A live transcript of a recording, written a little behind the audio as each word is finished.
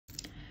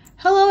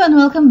Hello and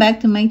welcome back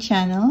to my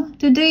channel.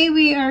 Today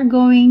we are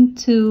going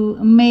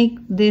to make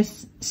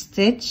this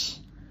stitch.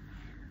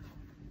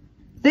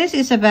 This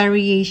is a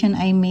variation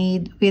I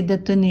made with the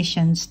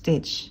Tunisian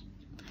stitch.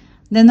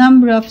 The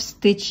number of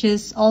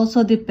stitches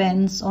also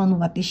depends on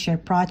what is your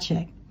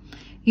project.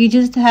 You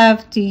just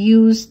have to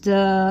use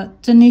the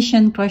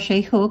Tunisian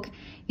crochet hook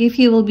if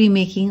you will be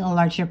making a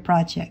larger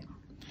project.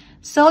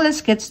 So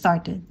let's get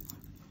started.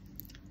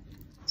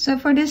 So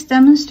for this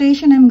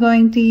demonstration, I'm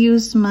going to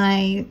use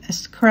my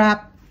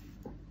scrap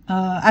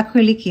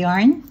acrylic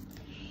yarn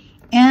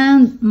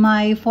and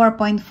my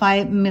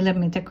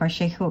 4.5mm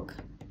crochet hook.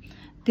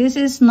 This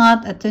is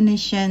not a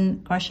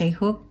Tunisian crochet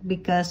hook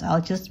because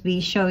I'll just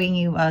be showing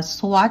you a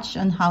swatch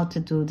on how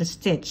to do the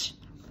stitch.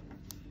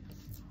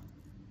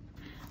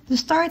 To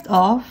start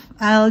off,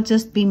 I'll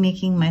just be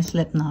making my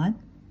slip knot.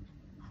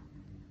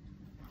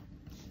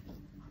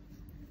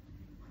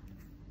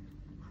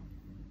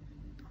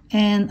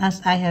 And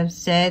as I have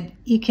said,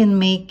 you can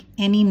make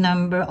any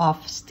number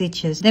of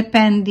stitches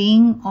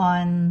depending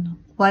on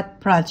what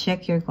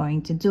project you're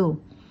going to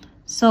do.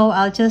 So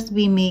I'll just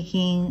be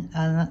making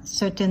a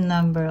certain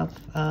number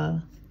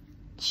of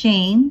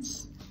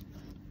chains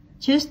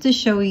just to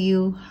show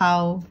you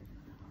how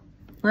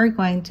we're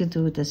going to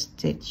do the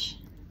stitch.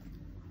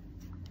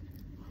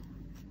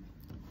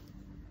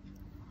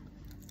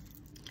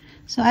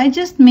 So I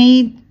just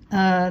made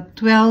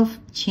 12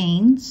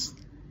 chains.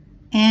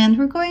 And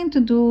we're going to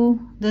do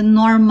the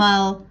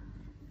normal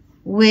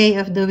way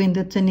of doing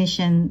the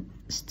Tunisian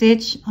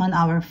stitch on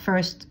our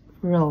first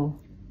row.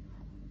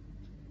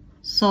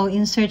 So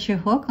insert your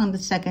hook on the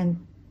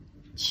second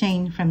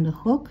chain from the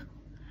hook.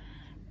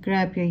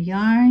 Grab your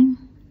yarn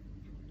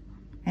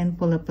and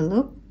pull up a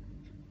loop.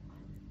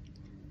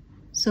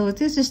 So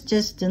this is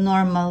just the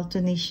normal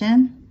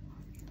Tunisian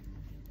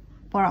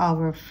for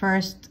our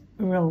first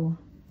row.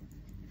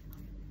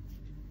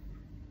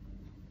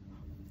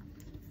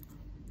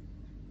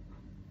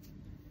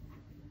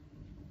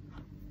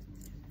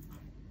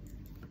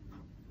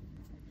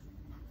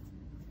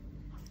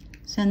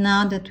 So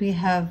now that we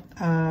have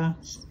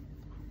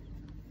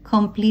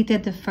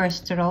completed the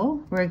first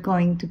row, we're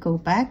going to go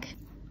back.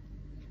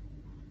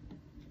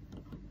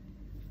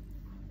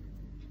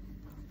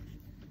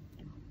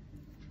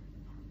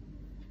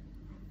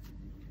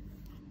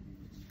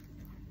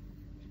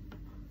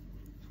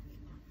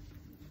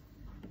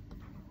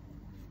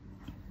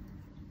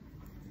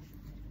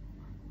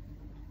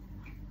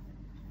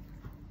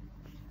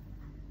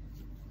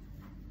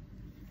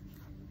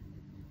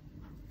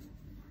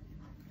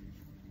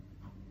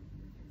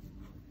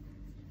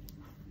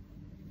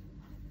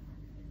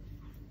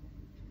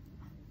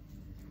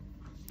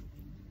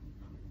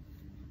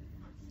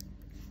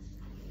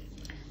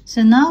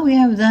 So now we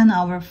have done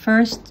our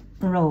first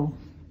row.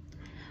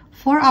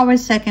 For our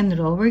second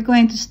row, we're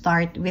going to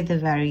start with the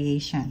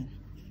variation.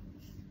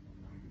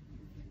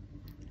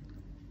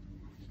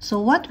 So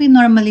what we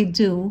normally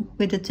do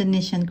with the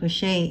Tunisian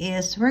crochet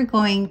is we're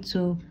going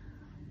to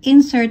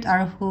insert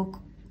our hook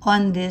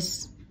on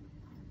this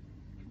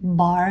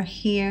bar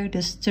here,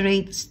 the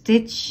straight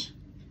stitch,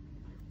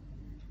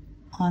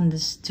 on the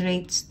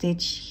straight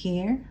stitch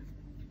here.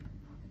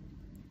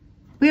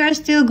 We are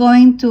still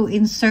going to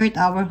insert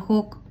our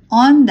hook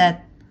on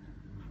that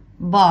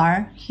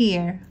bar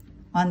here,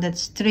 on that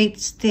straight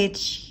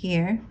stitch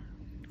here.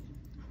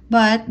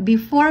 But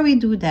before we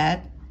do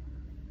that,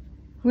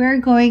 we're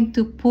going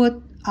to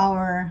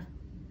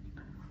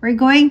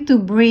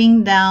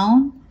bring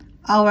down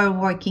our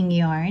working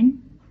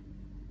yarn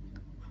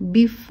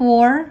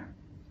before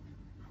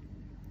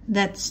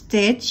that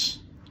stitch.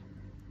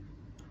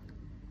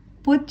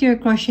 Put your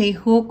crochet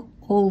hook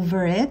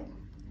over it,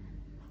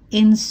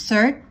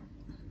 insert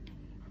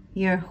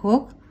your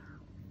hook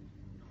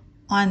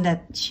on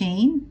that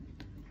chain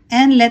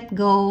and let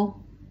go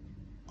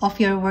of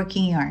your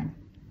working yarn.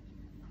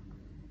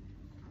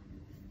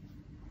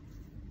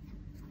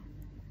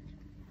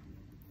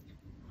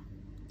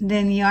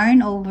 Then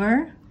yarn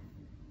over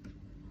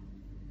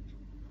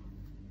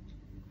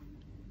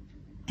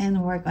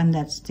and work on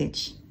that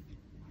stitch.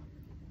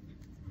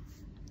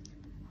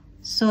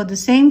 So the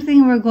same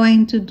thing we're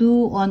going to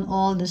do on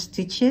all the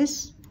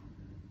stitches.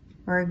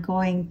 We're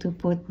going to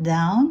put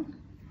down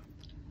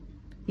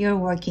your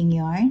working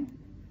yarn.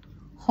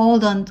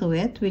 Hold on to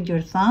it with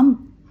your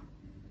thumb.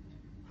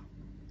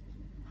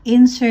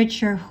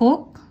 Insert your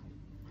hook.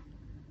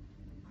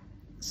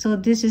 So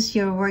this is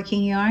your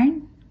working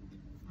yarn.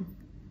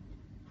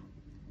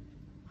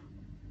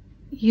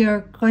 Your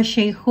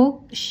crochet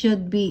hook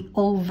should be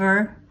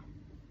over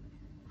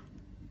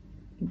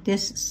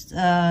this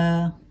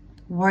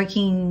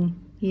working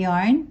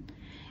yarn.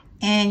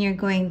 And you're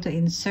going to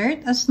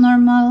insert as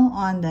normal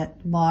on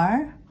that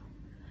bar.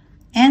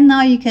 And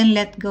now you can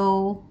let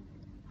go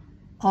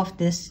of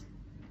this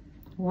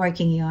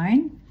working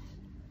yarn.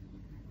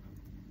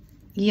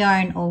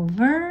 Yarn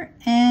over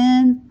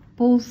and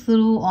pull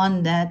through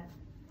on that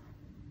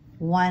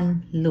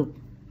one loop.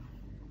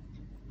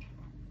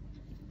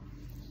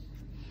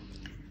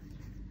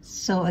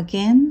 So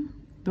again,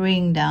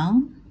 bring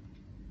down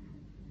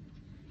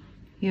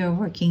your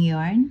working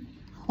yarn,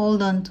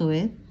 hold on to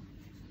it.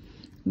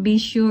 Be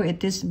sure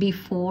it is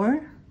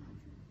before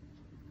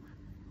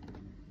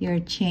your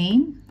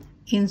chain.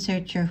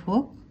 Insert your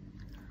hook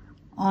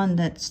on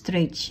that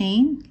straight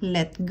chain,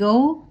 let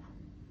go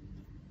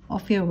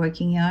of your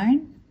working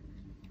yarn,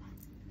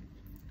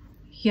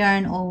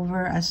 yarn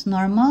over as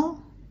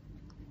normal,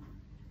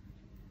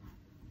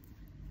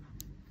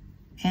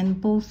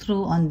 and pull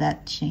through on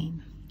that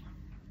chain.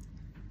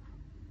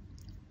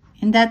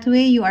 In that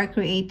way, you are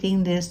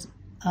creating this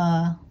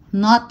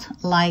knot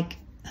like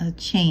a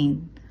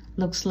chain,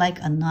 looks like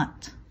a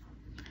knot.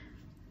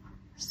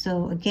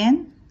 So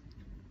again,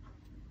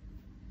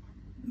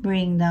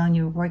 bring down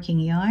your working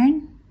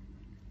yarn,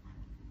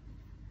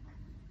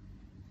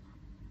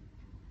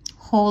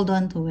 hold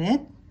on to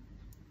it,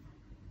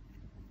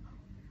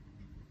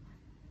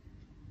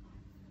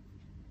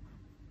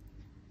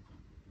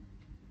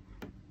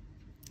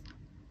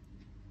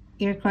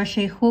 your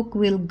crochet hook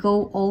will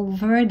go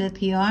over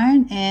that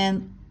yarn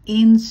and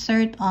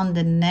insert on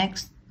the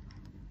next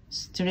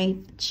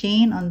straight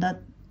chain on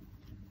that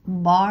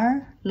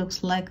bar,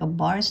 looks like a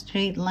bar,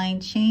 straight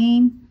line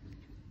chain.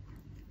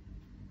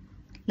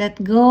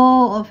 Let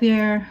go of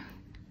your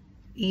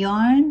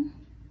yarn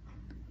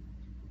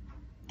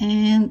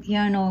and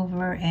yarn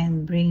over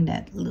and bring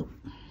that loop.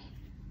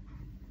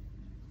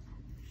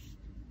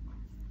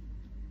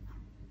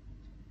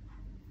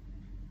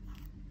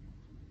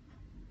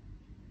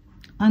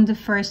 On the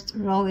first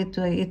row,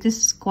 it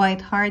is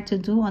quite hard to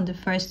do on the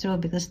first row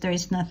because there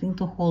is nothing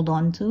to hold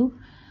on to.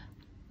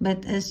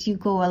 But as you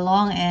go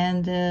along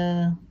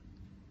and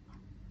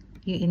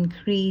you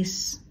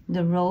increase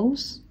the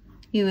rows,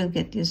 you will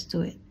get used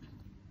to it.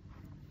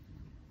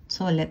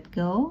 So let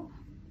go.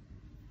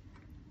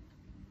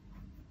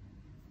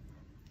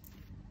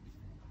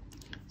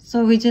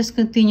 So we just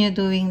continue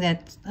doing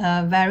that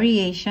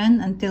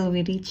variation until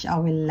we reach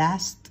our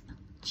last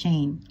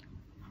chain.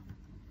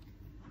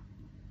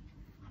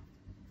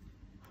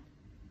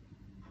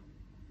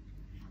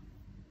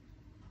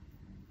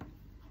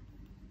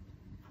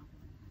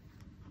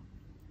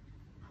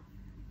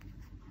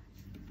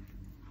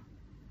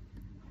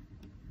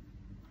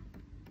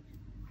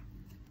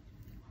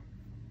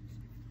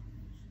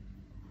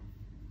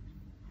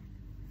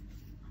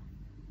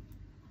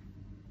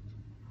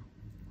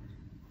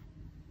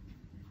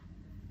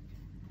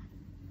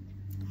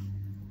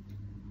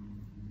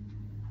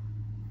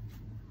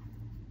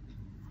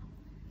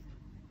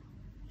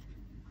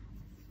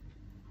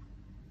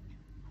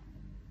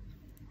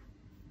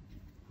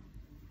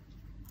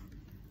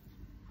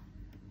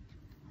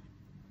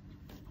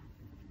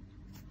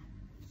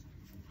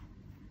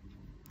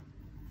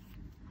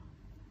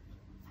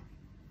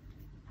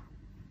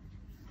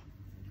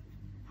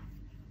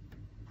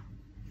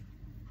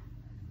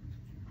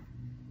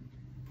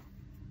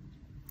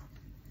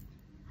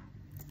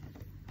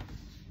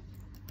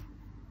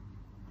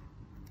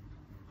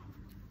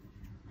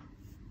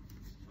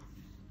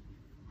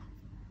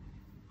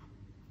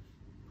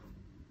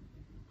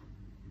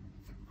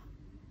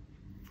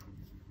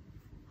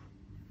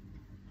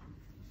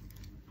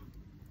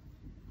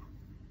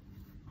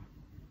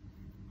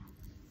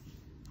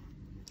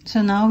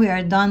 So now we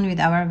are done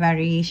with our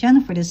variation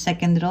for the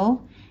second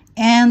row,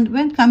 and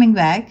when coming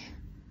back,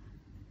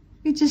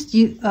 we're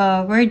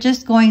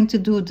just going to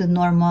do the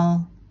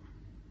normal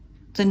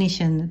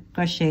Tunisian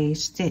crochet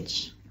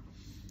stitch.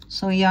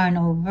 So yarn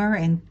over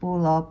and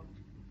pull up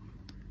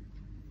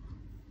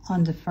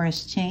on the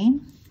first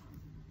chain,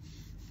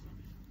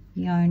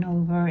 yarn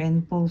over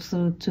and pull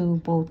through to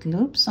both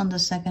loops on the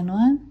second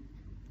one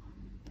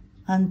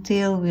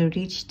until we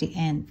reach the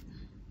end.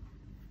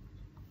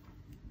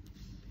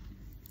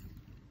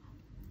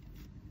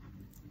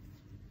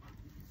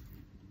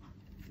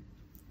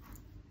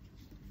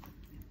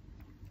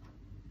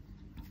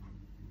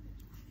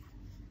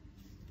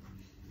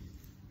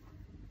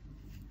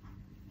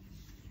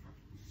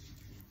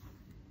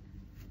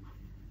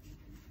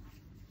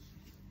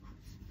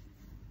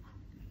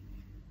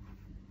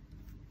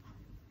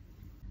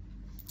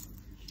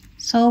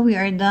 So we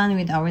are done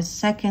with our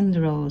second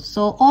row.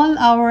 So all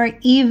our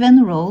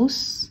even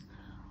rows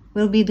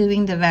will be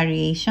doing the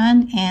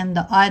variation, and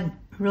the odd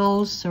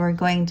rows we're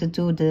going to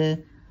do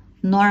the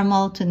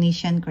normal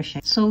Tunisian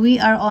crochet. So we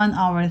are on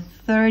our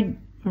third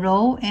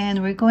row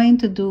and we're going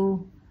to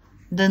do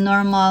the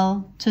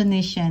normal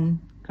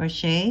Tunisian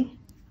crochet.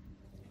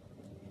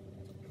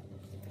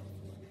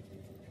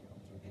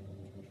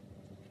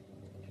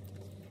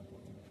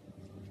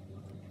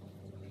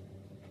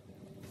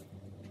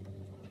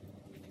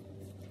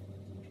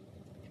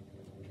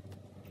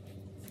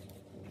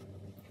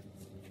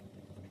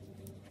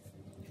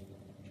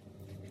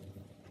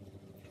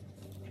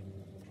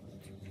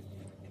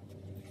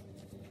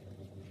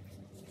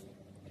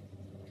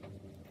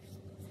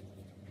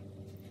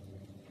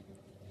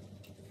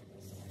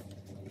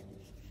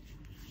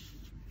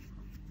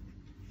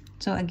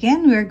 So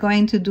again, we're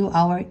going to do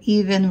our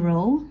even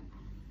row.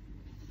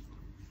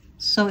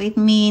 So it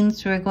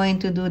means we're going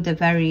to do the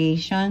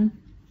variation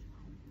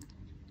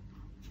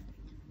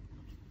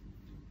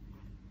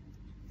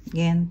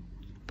Again,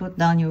 put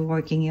down your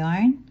working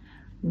yarn,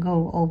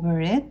 go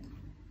over it,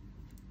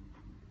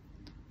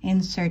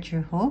 insert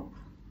your hook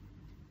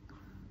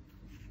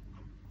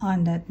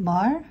on that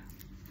bar,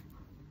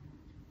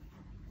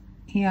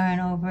 yarn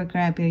over,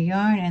 grab your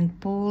yarn and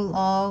pull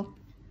up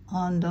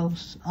on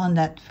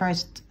that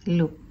first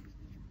loop.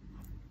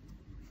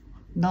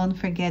 Don't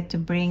forget to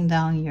bring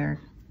down your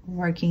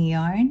working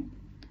yarn,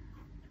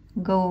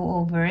 go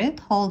over it,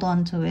 hold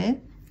on to it,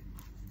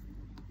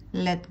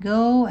 let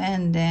go,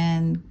 and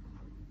then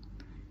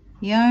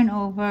yarn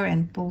over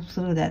and pull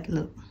through that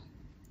loop.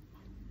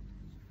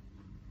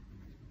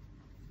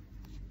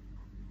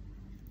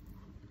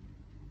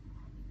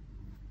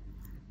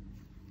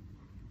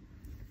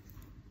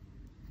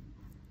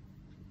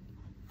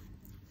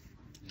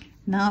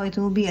 Now it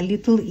will be a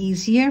little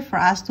easier for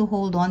us to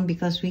hold on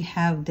because we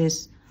have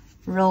this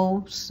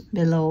rows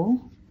below.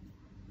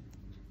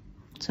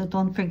 So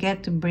don't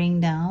forget to bring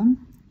down,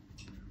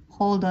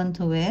 hold on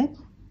to it,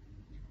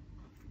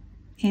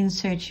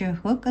 insert your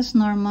hook as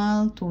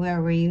normal to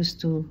where we're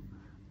used to,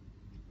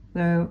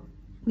 where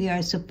we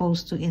are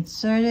supposed to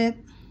insert it,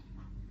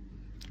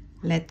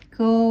 let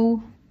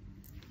go,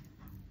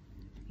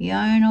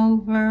 yarn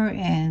over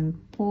and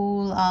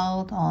pull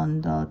out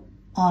on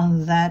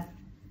that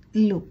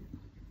loop.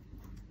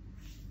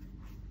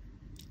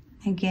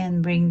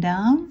 Again, bring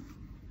down,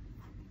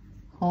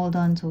 hold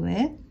on to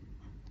it,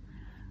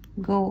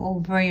 go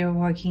over your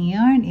working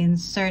yarn,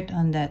 insert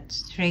on that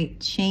straight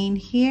chain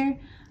here,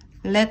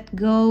 let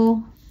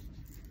go,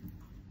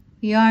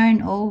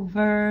 yarn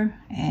over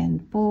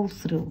and pull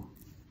through.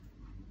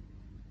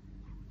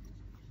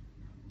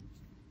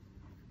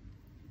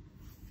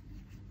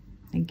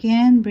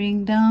 Again,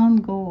 bring down,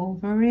 go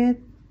over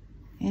it,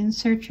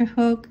 insert your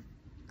hook,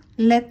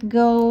 let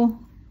go,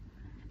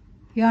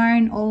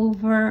 yarn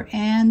over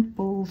and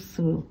pull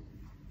through.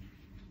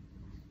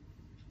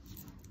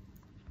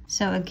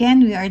 So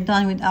again, we are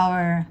done with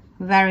our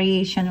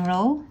variation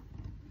row.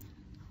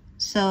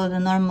 So the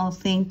normal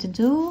thing to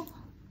do,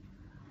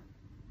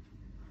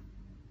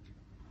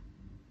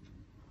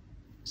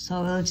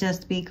 so we'll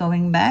just be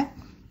going back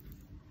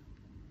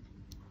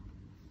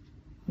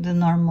the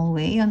normal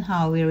way on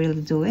how we really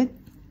do it.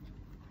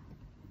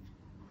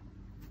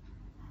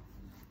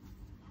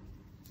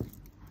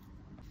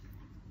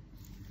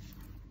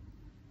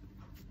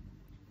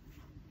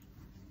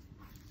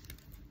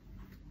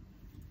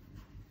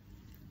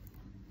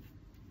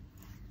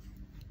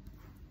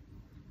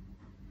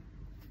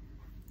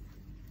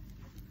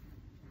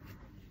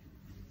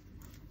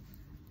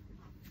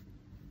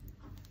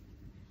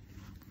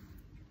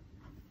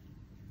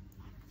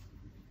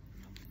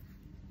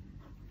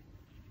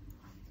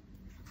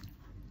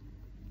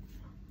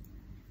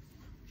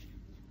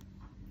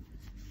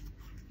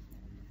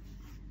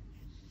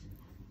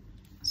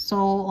 So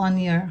on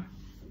your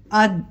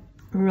odd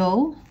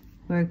row,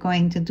 we're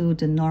going to do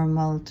the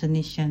normal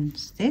Tunisian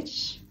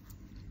stitch.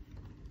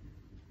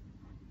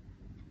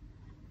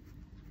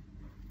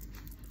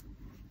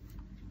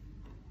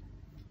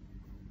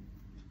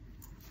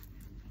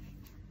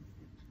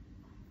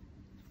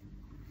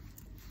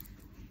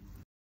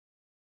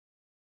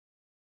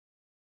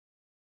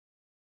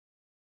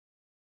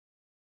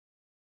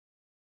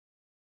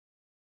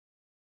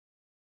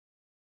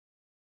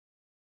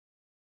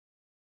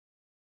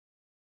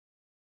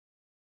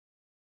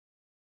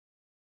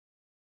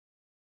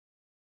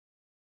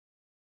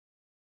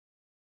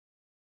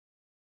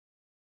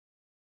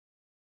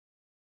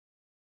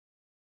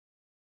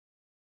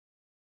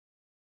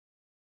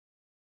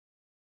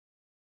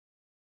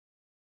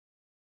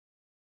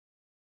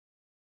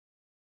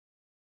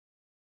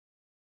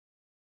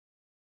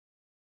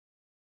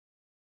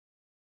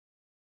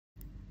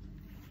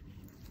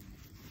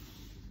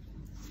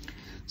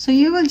 So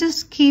you will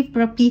just keep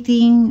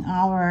repeating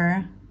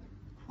our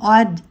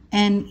odd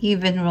and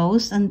even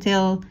rows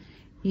until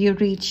you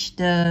reach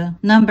the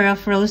number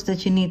of rows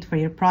that you need for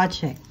your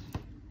project.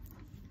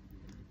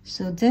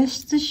 So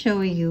just to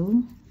show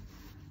you,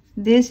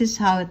 this is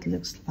how it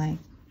looks like.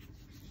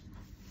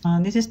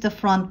 This is the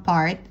front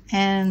part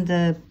and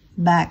the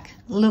back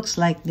looks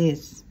like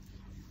this.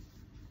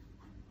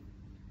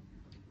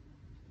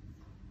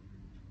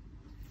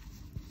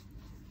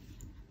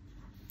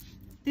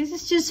 This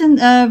is just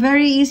a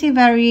very easy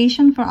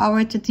variation for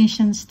our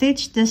Tunisian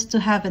stitch, just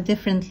to have a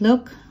different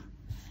look.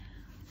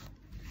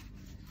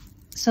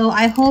 So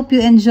I hope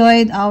you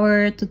enjoyed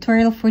our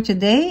tutorial for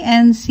today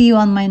and see you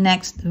on my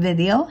next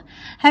video.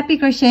 Happy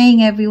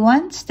crocheting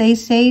everyone, stay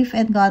safe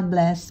and God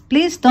bless.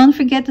 Please don't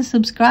forget to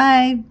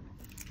subscribe.